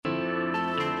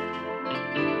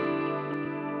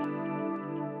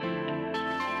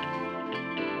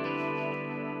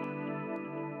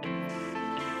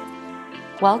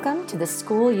Welcome to the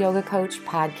School Yoga Coach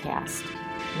podcast.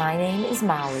 My name is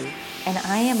Molly, and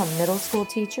I am a middle school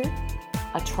teacher,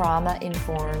 a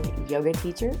trauma-informed yoga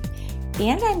teacher,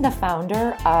 and I'm the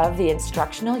founder of the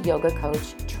Instructional Yoga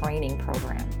Coach Training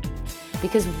Program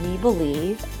because we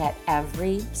believe that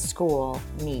every school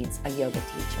needs a yoga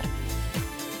teacher.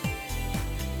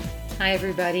 Hi,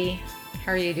 everybody.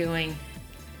 How are you doing?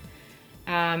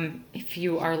 If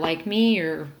you are like me,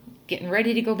 you're getting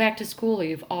ready to go back to school, or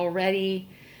you've already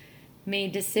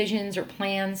made decisions or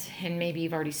plans, and maybe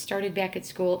you've already started back at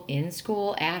school, in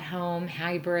school, at home,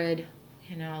 hybrid.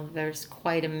 There's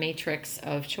quite a matrix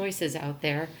of choices out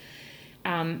there.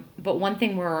 But one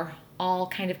thing we're all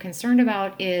kind of concerned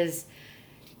about is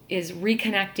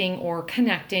reconnecting or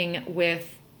connecting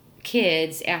with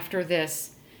kids after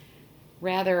this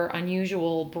rather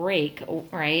unusual break,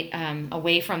 right?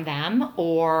 Away from them,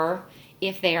 or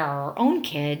if they are our own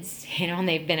kids, and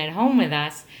they've been at home with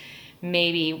us,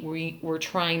 maybe we're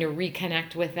trying to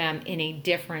reconnect with them in a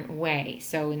different way.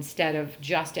 So instead of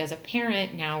just as a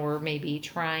parent, now we're maybe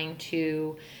trying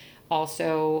to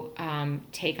also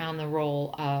take on the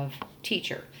role of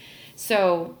teacher.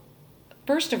 So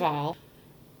first of all,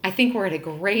 I think we're at a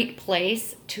great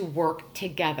place to work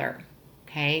together,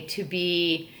 okay? To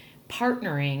be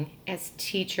partnering as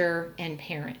teacher and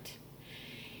parent.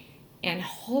 And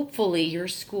hopefully your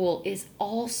school is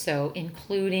also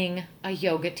including a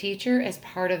yoga teacher as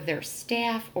part of their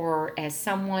staff, or as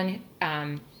someone,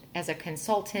 as a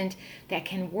consultant that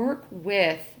can work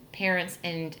with parents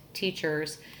and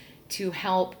teachers to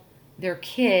help their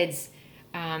kids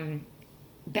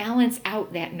balance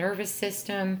out that nervous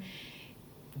system,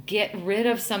 get rid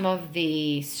of some of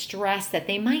the stress that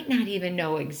they might not even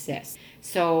know exists.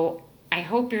 So I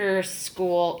hope your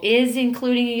school is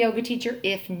including a yoga teacher.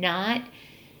 If not,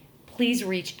 please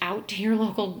reach out to your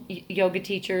local yoga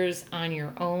teachers on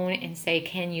your own and say,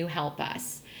 can you help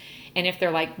us? And if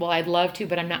they're like, well, I'd love to,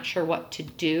 but I'm not sure what to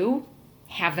do,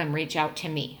 have them reach out to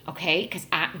me, okay? Because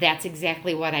that's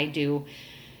exactly what I do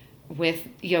with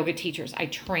yoga teachers. I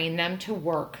train them to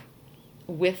work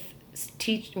with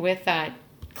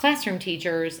classroom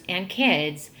teachers and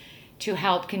kids to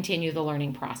help continue the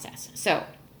learning process. So,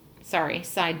 sorry,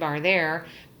 sidebar there,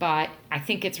 but I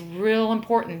think it's real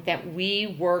important that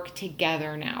we work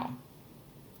together now.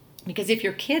 Because if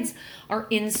your kids are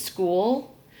in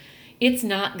school, it's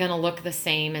not going to look the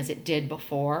same as it did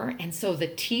before. And so the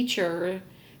teacher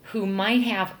who might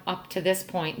have up to this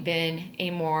point been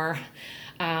a more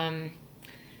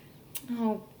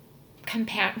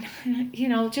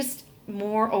just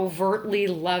more overtly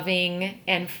loving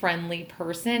and friendly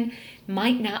person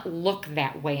might not look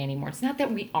that way anymore. It's not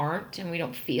that we aren't and we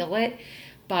don't feel it,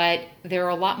 but there are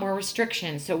a lot more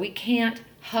restrictions. So we can't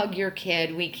hug your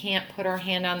kid. We can't put our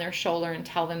hand on their shoulder and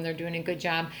tell them they're doing a good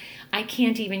job. I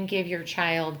can't even give your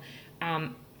child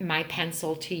my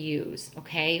pencil to use,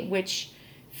 okay? Which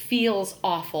feels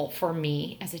awful for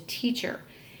me as a teacher.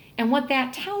 And what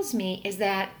that tells me is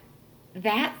that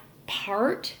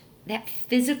part, that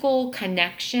physical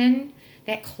connection,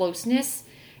 that closeness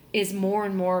is more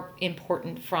and more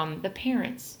important from the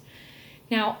parents.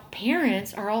 Now,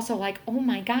 parents are also like, oh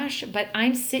my gosh, but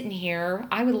I'm sitting here.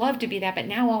 I would love to be that, but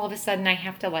now all of a sudden I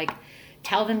have to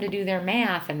tell them to do their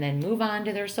math and then move on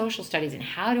to their social studies. And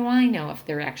how do I know if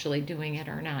they're actually doing it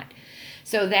or not?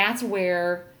 So that's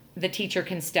where the teacher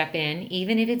can step in,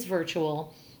 even if it's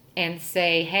virtual, and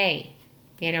say, hey,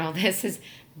 these are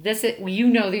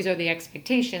the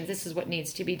expectations. This is what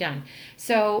needs to be done.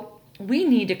 So we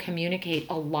need to communicate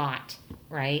a lot,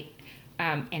 right?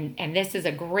 And this is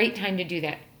a great time to do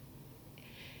that.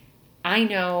 I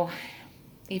know,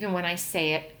 even when I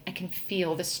say it, I can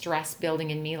feel the stress building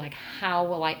in me. Like, how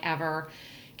will I ever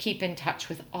keep in touch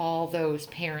with all those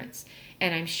parents?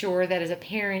 And I'm sure that as a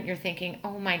parent, you're thinking,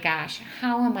 oh my gosh,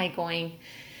 how am I going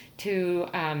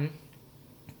to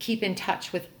keep in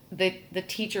touch with the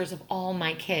teachers of all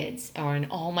my kids, and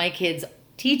all my kids'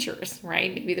 teachers,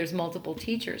 right? Maybe there's multiple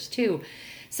teachers too.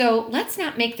 So let's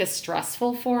not make this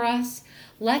stressful for us.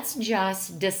 Let's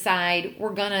just decide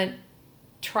we're going to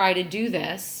try to do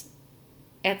this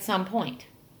at some point.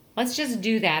 Let's just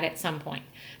do that at some point.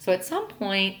 So at some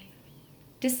point,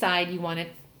 decide you want to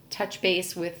touch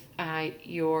base with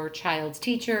your child's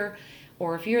teacher,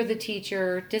 or if you're the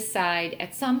teacher, decide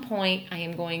at some point I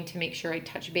am going to make sure I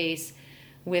touch base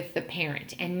with the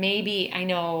parent. And maybe, I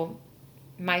know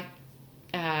my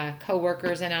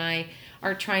coworkers and I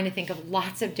are trying to think of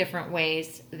lots of different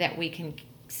ways that we can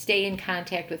stay in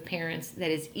contact with parents that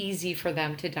is easy for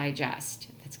them to digest.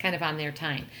 That's kind of on their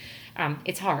time.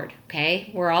 It's hard,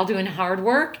 okay? We're all doing hard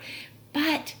work,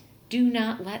 but do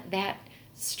not let that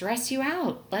stress you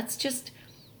out. Let's just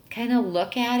kind of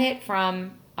look at it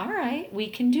from, all right, we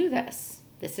can do this.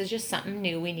 This is just something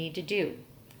new we need to do.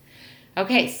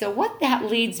 Okay, so what that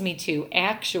leads me to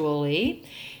actually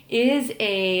is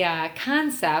a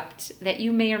concept that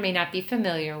you may or may not be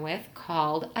familiar with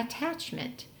called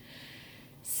attachment.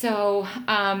 So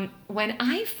when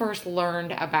I first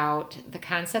learned about the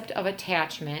concept of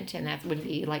attachment, and that would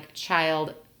be like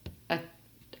child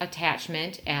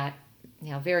attachment at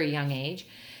very young age,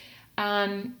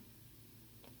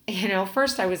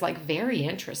 first I was like very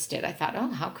interested. I thought,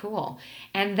 oh, how cool.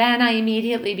 And then I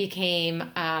immediately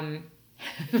became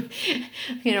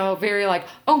very like,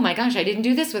 oh my gosh, I didn't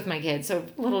do this with my kids. So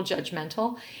a little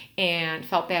judgmental and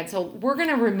felt bad. So we're going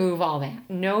to remove all that.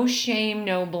 No shame,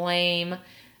 no blame.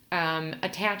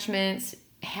 Attachments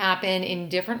happen in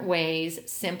different ways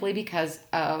simply because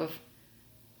of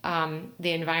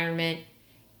the environment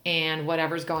and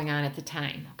whatever's going on at the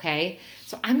time. Okay.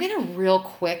 So I'm going to real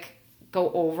quick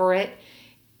go over it,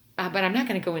 but I'm not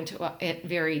going to go into it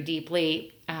very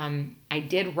deeply. I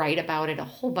did write about it a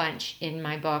whole bunch in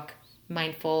my book,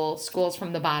 Mindful Schools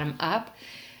from the Bottom Up.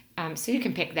 So you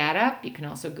can pick that up. You can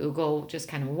also Google just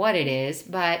kind of what it is.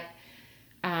 But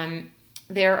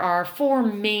there are 4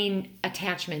 main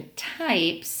attachment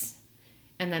types,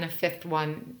 and then a 5th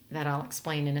one that I'll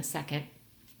explain in a second.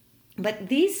 But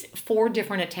these 4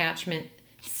 different attachment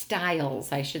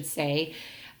styles, I should say,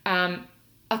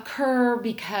 occur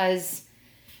because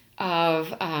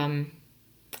of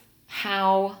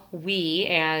how we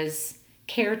as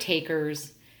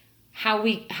caretakers, how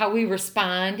we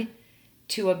respond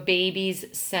to a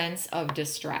baby's sense of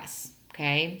distress.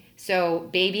 Okay, so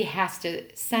baby has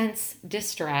to sense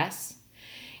distress.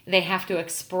 They have to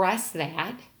express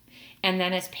that, and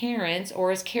then as parents or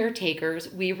as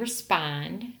caretakers, we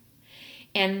respond.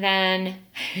 And then,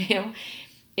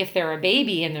 if they're a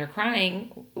baby and they're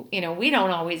crying, we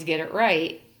don't always get it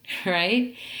right,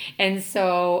 right? And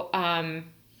so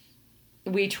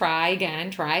we try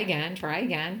again.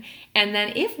 And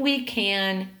then if we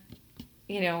can,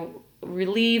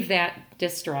 relieve that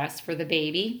distress for the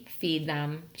baby, feed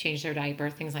them, change their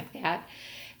diaper, things like that,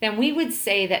 then we would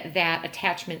say that that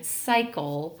attachment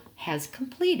cycle has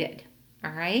completed,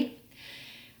 all right?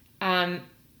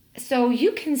 So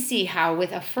you can see how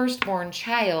with a firstborn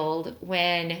child,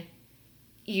 when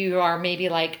you are maybe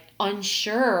like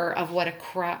unsure of what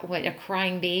a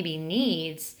crying baby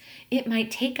needs, it might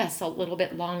take us a little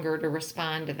bit longer to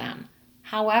respond to them.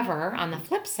 However, on the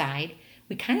flip side,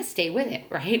 we kind of stay with it,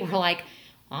 right? We're like,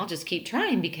 I'll just keep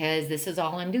trying because this is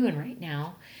all I'm doing right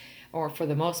now, or for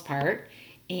the most part.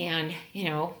 And,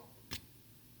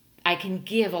 I can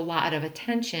give a lot of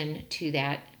attention to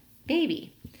that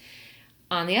baby.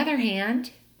 On the other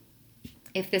hand,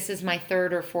 if this is my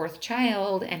 3rd or 4th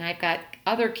child and I've got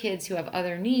other kids who have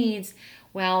other needs,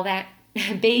 well, that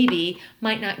baby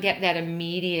might not get that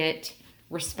immediate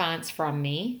response from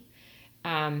me.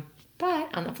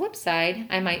 But on the flip side,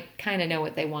 I might kind of know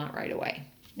what they want right away.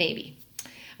 Maybe.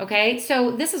 Okay,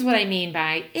 so this is what I mean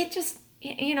by it just,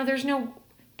 there's no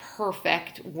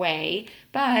perfect way,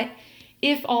 but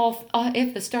if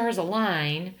the stars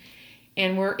align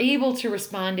and we're able to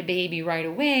respond to baby right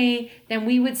away, then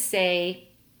we would say,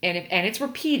 and it's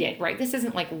repeated, right? This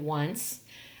isn't like once.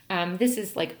 This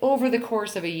is like over the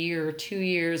course of a year or 2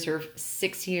 years or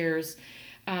 6 years.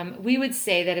 We would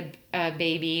say that a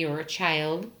baby or a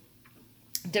child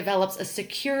develops a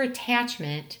secure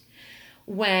attachment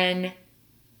when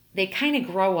they kind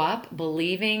of grow up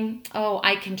believing, oh,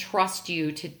 I can trust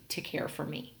you to care for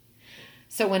me.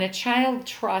 So when a child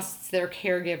trusts their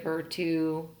caregiver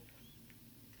to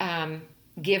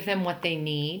give them what they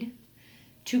need,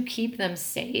 to keep them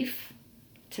safe,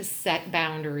 to set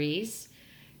boundaries,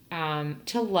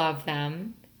 to love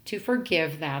them, to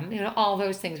forgive them, all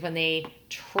those things, when they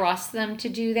trust them to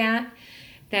do that,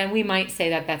 then we might say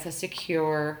that that's a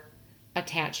secure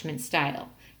attachment style.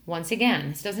 Once again,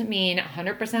 this doesn't mean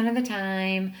 100% of the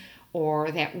time,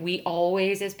 or that we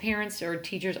always, as parents or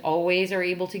teachers, always are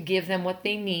able to give them what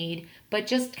they need, but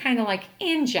just kind of like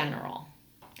in general.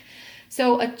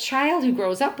 So a child who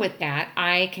grows up with that,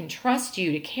 I can trust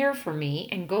you to care for me,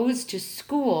 and goes to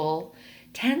school,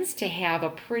 tends to have a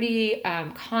pretty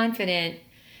confident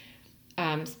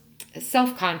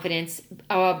self-confidence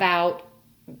about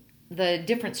the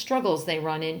different struggles they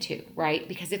run into, right?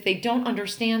 Because if they don't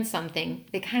understand something,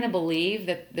 they kind of believe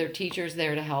that their teacher's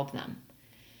there to help them.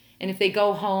 And if they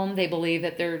go home, they believe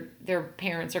that their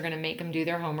parents are going to make them do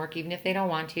their homework, even if they don't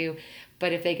want to.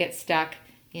 But if they get stuck,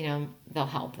 they'll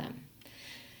help them.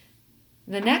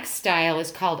 The next style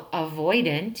is called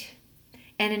avoidant.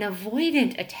 And an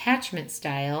avoidant attachment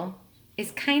style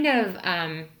is kind of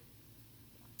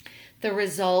the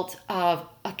result of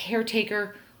a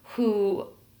caretaker who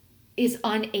is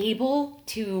unable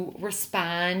to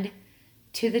respond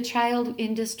to the child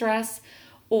in distress,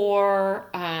 or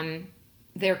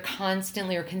they're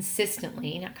constantly or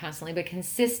consistently, not constantly, but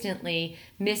consistently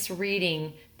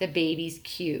misreading the baby's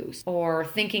cues, or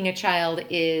thinking a child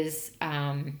is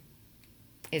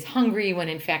hungry when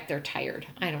in fact they're tired.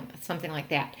 I don't know, something like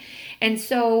that. And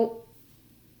so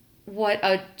what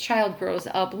a child grows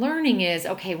up learning is,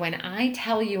 okay, when I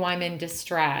tell you I'm in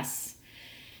distress,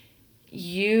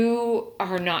 you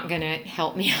are not going to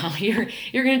help me out. You're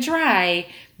going to try,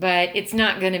 but it's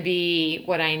not going to be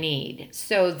what I need.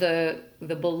 So the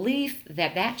belief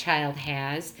that that child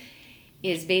has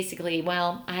is basically,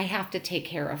 well, I have to take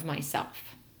care of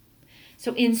myself.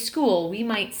 So in school, we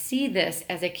might see this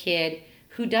as a kid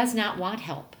who does not want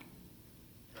help,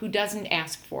 who doesn't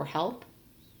ask for help,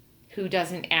 who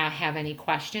doesn't have any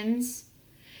questions,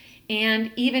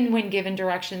 and even when given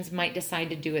directions might decide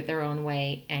to do it their own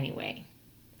way anyway.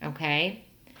 Okay?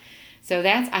 So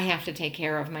that's, I have to take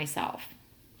care of myself.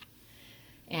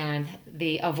 And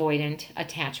the avoidant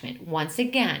attachment. Once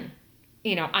again,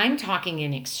 I'm talking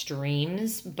in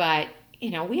extremes, but,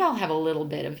 we all have a little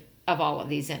bit of all of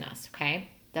these in us, okay?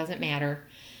 Doesn't matter.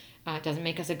 It doesn't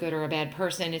make us a good or a bad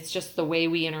person. It's just the way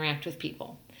we interact with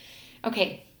people.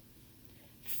 Okay.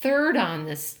 Third on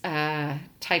this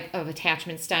type of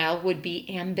attachment style would be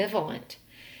ambivalent.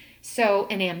 So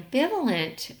an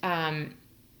ambivalent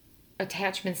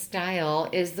attachment style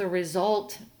is the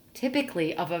result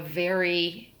typically of a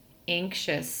very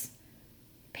anxious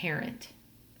parent.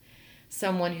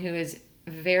 Someone who is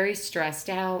very stressed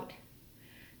out,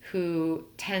 who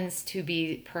tends to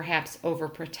be perhaps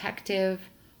overprotective,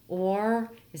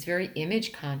 or is very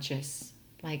image conscious,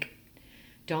 like,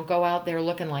 don't go out there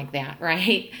looking like that,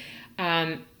 right?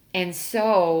 And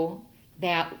so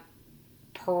that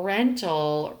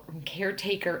parental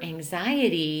caretaker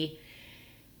anxiety,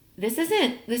 this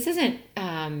isn't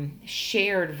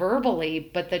shared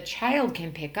verbally, but the child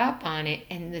can pick up on it,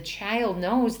 and the child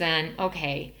knows then,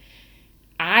 okay,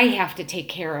 I have to take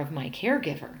care of my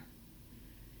caregiver.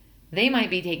 They might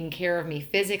be taking care of me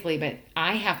physically, but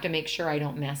I have to make sure I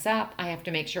don't mess up. I have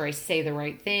to make sure I say the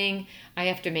right thing. I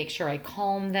have to make sure I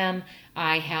calm them.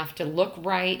 I have to look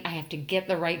right. I have to get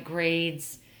the right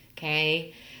grades.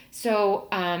 Okay. So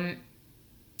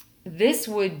this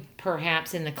would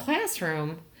perhaps in the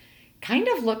classroom kind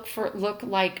of look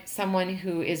like someone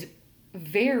who is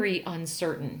very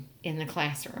uncertain in the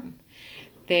classroom.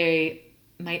 They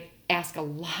might ask a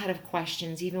lot of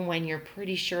questions even when you're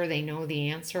pretty sure they know the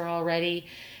answer already,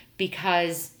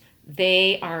 because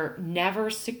they are never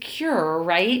secure,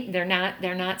 right? They're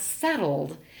not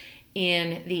settled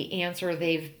in the answer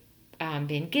they've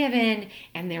been given,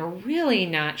 and they're really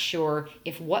not sure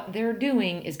if what they're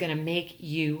doing is going to make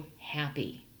you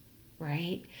happy,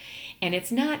 right? And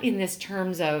it's not in this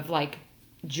terms of like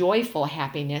joyful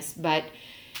happiness, but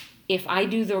if I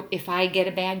get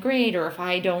a bad grade, or if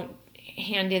I don't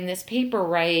hand in this paper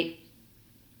right,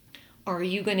 are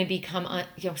you going to become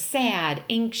sad,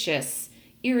 anxious,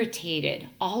 irritated?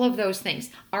 All of those things.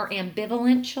 Our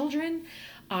ambivalent children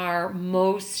are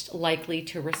most likely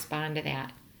to respond to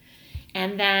that.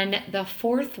 And then the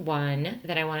fourth one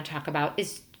that I want to talk about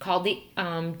is called the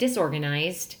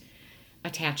disorganized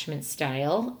attachment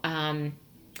style.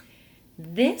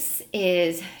 This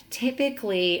is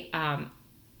typically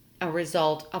a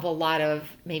result of a lot of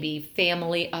maybe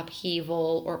family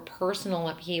upheaval or personal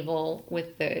upheaval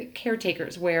with the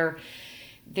caretakers, where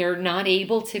they're not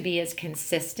able to be as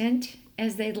consistent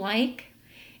as they'd like.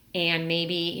 And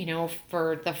maybe,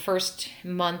 for the first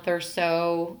month or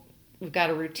so, we've got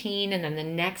a routine, and then the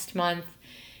next month,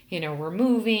 we're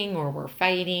moving, or we're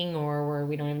fighting, or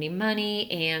we don't have any money,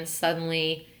 and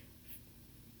suddenly,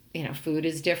 food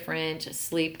is different,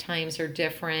 sleep times are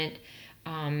different.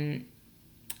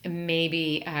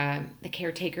 Maybe the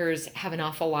caretakers have an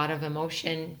awful lot of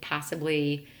emotion,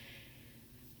 possibly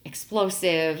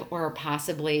explosive, or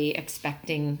possibly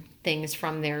expecting things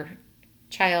from their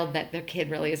child that their kid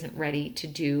really isn't ready to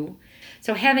do.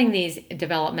 So having these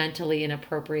developmentally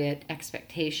inappropriate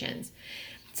expectations.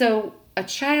 So a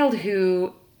child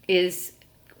who is,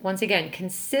 once again,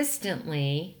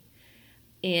 consistently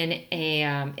in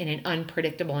an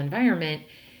unpredictable environment,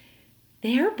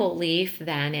 their belief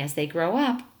then as they grow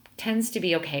up tends to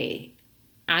be, okay,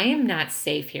 I am not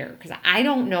safe here because I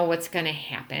don't know what's going to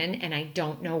happen and I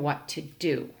don't know what to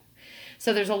do.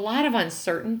 So there's a lot of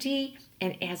uncertainty,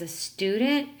 and as a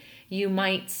student, you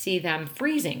might see them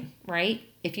freezing, right?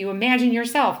 If you imagine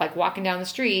yourself like walking down the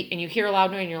street and you hear a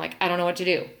loud noise and you're like, I don't know what to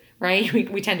do, right?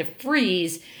 We tend to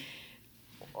freeze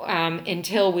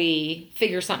until we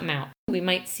figure something out. We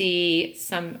might see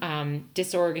some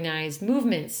disorganized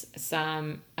movements,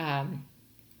 some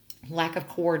lack of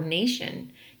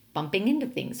coordination, bumping into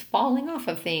things, falling off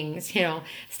of things,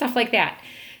 stuff like that.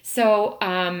 So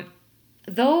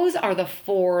those are the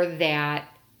four that,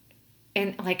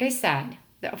 and like I said,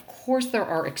 of course there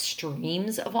are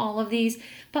extremes of all of these,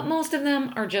 but most of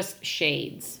them are just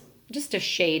shades, just a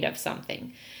shade of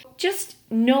something. Just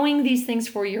knowing these things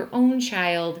for your own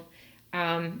child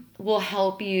will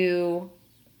help you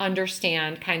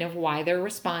understand kind of why they're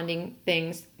responding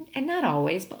things, and not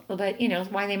always, but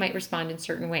why they might respond in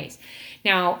certain ways.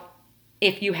 Now,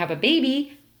 if you have a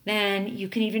baby, then you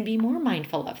can even be more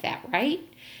mindful of that, right?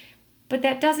 But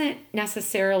that doesn't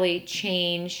necessarily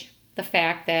change the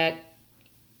fact that,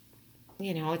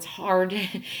 it's hard.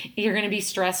 You're going to be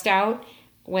stressed out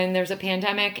when there's a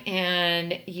pandemic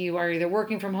and you are either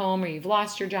working from home or you've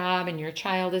lost your job and your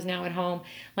child is now at home.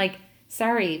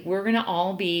 Sorry, we're going to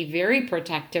all be very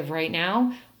protective right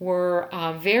now. We're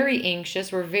very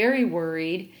anxious. We're very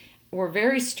worried. We're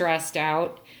very stressed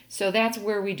out. So that's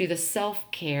where we do the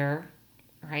self-care,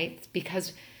 right?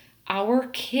 Because our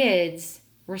kids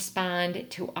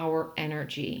respond to our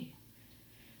energy.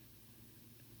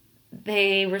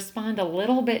 They respond a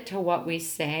little bit to what we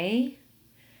say.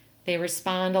 They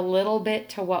respond a little bit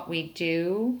to what we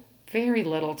do, very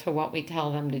little to what we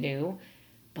tell them to do.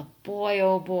 But boy,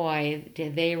 oh boy,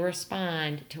 did they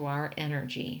respond to our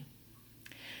energy.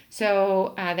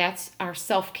 So that's our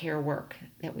self-care work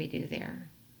that we do there.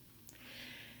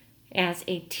 As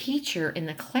a teacher in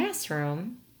the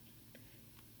classroom,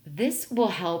 this will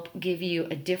help give you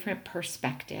a different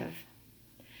perspective.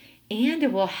 And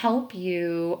it will help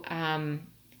you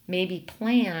maybe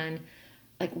plan,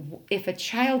 if a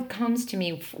child comes to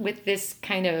me with this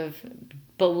kind of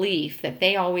belief that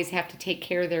they always have to take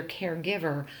care of their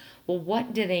caregiver, well,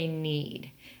 what do they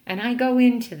need? And I go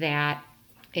into that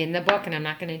in the book, and I'm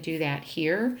not going to do that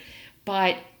here,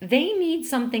 but they need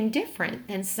something different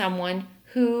than someone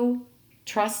who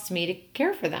trusts me to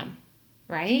care for them,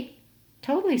 right?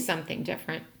 Totally something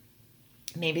different.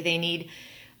 Maybe they need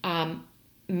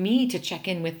me to check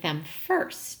in with them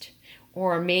first,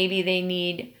 or maybe they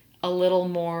need a little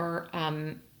more,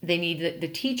 they need the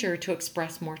teacher to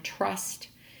express more trust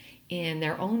in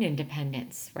their own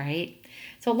independence, right?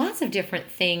 So lots of different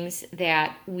things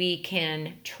that we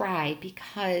can try,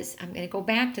 because I'm going to go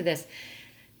back to this.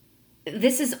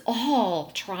 This is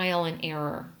all trial and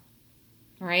error,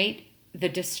 right? The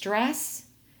distress,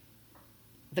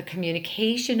 the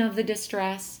communication of the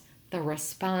distress, the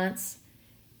response,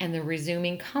 and the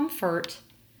resuming comfort.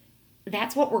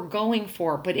 That's what we're going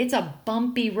for, but it's a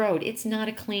bumpy road. It's not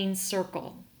a clean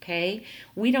circle, okay?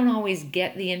 We don't always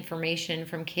get the information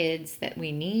from kids that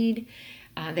we need.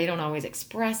 They don't always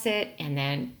express it, and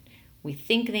then we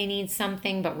think they need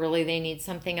something, but really they need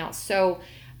something else. So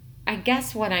I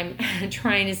guess what I'm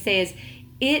trying to say is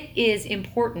it is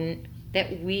important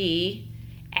that we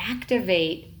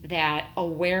activate that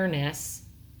awareness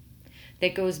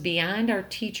that goes beyond our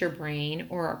teacher brain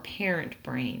or our parent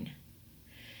brain.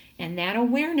 And that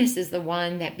awareness is the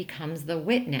one that becomes the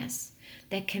witness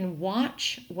that can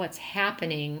watch what's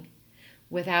happening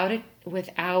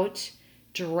without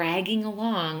dragging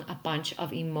along a bunch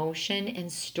of emotion and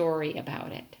story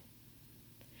about it.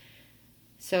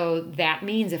 So that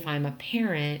means if I'm a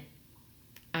parent,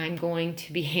 I'm going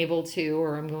to be able to,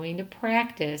 or I'm going to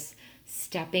practice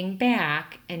stepping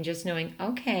back and just knowing,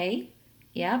 okay,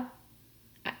 yep,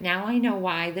 now I know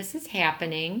why this is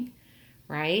happening,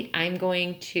 right? I'm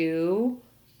going to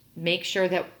make sure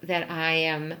that I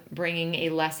am bringing a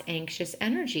less anxious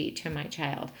energy to my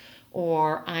child,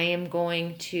 or I am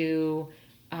going to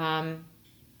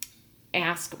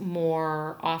ask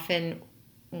more often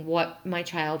what my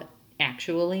child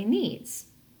actually needs.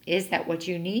 Is that what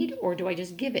you need, or do I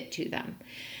just give it to them?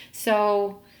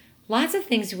 So lots of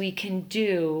things we can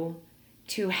do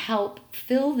to help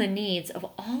fill the needs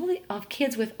of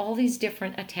kids with all these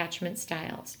different attachment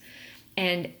styles.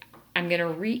 And I'm going to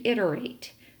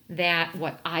reiterate that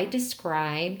what I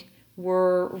described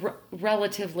were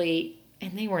relatively,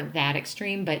 and they weren't that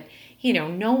extreme, but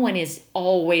no one is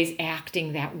always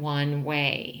acting that one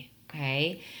way,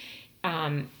 okay?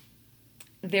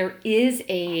 There is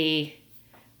a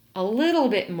little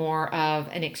bit more of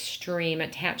an extreme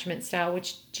attachment style,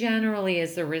 which generally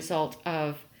is the result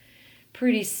of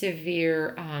pretty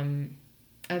severe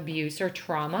abuse or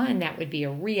trauma, and that would be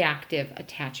a reactive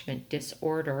attachment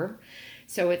disorder.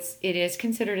 So it is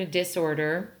considered a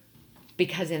disorder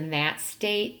because in that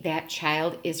state, that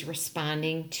child is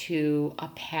responding to a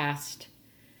past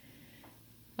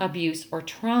abuse or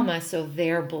trauma. So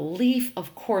their belief,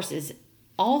 of course, is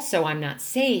also, I'm not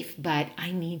safe, but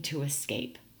I need to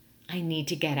escape. I need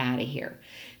to get out of here.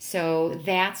 So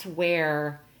that's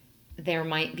where there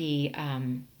might be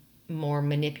more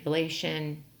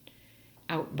manipulation,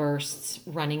 outbursts,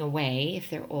 running away if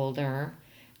they're older,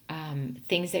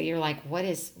 things that you're like,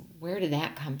 where did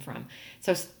that come from?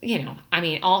 So,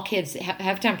 all kids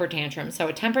have temper tantrums. So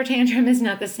a temper tantrum is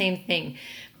not the same thing.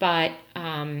 But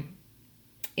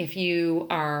if you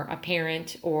are a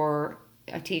parent or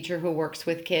a teacher who works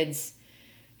with kids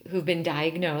who've been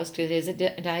diagnosed, it is a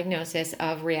diagnosis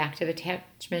of reactive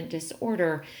attachment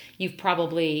disorder, you've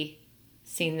probably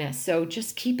seen this. So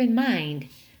just keep in mind,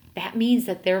 that means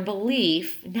that their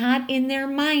belief, not in their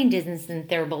mind isn't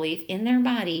their belief, in their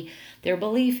body, their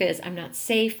belief is, I'm not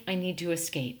safe, I need to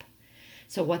escape.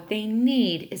 So what they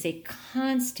need is a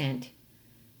constant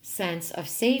sense of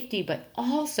safety, but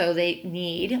also they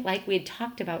need, like we had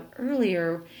talked about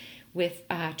earlier with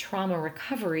trauma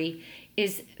recovery,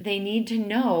 is they need to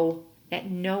know that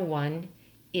no one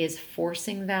is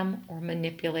forcing them or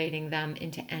manipulating them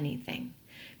into anything,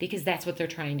 because that's what they're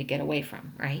trying to get away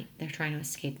from, right? They're trying to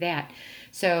escape that.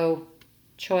 So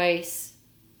choice,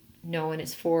 no one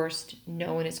is forced,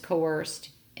 no one is coerced,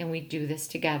 and we do this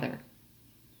together.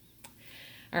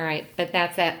 All right, but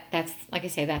that's like I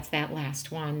say, that's that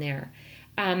last one there.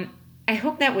 I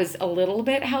hope that was a little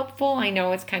bit helpful. I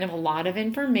know it's kind of a lot of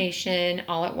information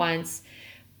all at once,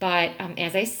 but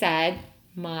as I said,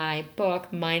 my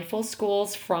book, Mindful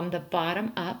Schools from the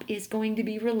Bottom Up, is going to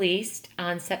be released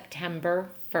on September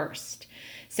 1st.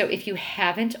 So if you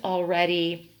haven't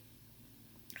already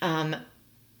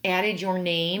added your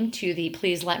name to the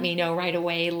Please Let Me Know Right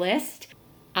Away list,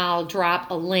 I'll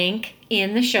drop a link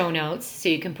in the show notes so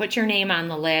you can put your name on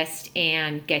the list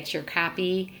and get your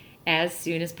copy as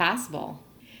soon as possible.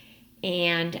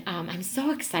 And I'm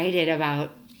so excited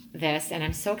about this, and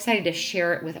I'm so excited to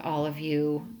share it with all of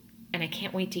you. And I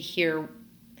can't wait to hear,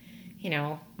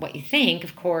 what you think,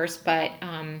 of course, but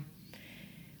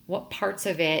what parts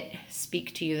of it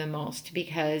speak to you the most,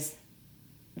 because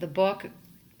the book,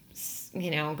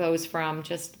 goes from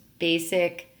just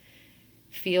basic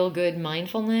feel-good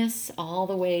mindfulness all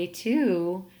the way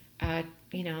to, a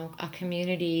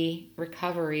community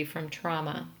recovery from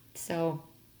trauma. So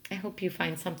I hope you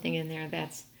find something in there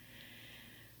that's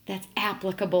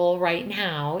applicable right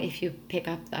now if you pick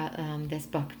up this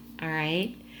book. All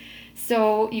right.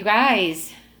 So you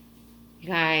guys,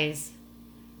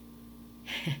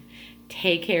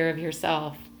 take care of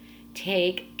yourself.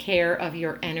 Take care of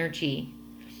your energy.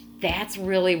 That's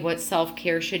really what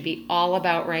self-care should be all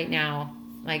about right now.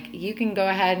 Like, you can go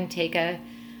ahead and take a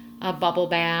bubble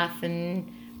bath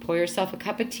and pour yourself a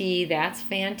cup of tea. That's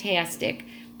fantastic.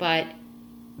 But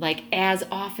like, as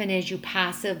often as you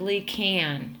possibly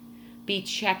can, be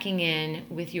checking in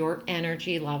with your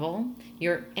energy level.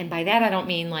 And by that I don't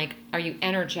mean like, are you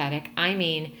energetic? I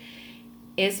mean,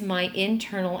 is my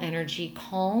internal energy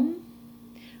calm,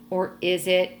 or is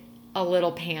it a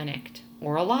little panicked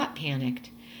or a lot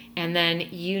panicked? And then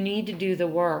you need to do the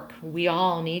work. We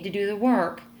all need to do the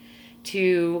work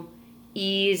to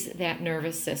ease that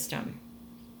nervous system.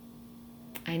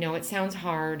 I know it sounds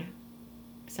hard.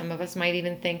 Some of us might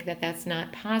even think that that's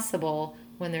not possible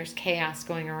when there's chaos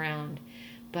going around,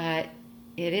 but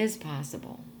it is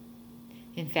possible.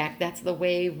 In fact, that's the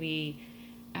way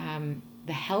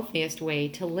the healthiest way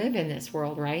to live in this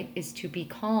world, right? Is to be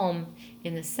calm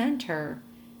in the center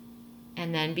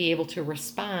and then be able to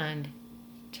respond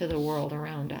to the world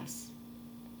around us.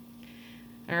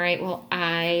 All right, well,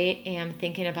 I am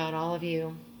thinking about all of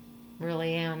you,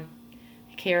 really am.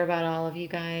 I care about all of you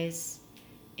guys,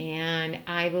 and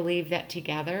I believe that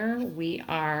together we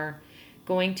are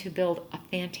going to build a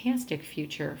fantastic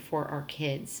future for our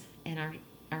kids and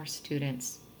our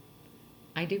students.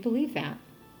 I do believe that,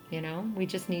 we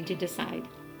just need to decide,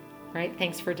 right?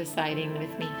 Thanks for deciding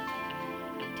with me.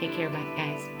 Take care,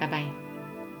 guys. Bye-bye.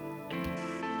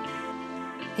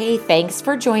 Hey, thanks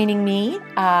for joining me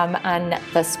on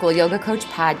the School Yoga Coach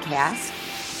podcast.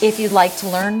 If you'd like to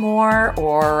learn more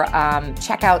or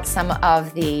check out some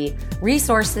of the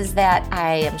resources that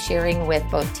I am sharing with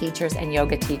both teachers and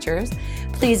yoga teachers,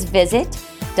 please visit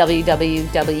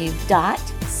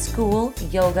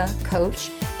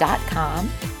www.schoolyogacoach.com.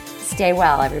 Stay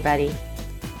well, everybody.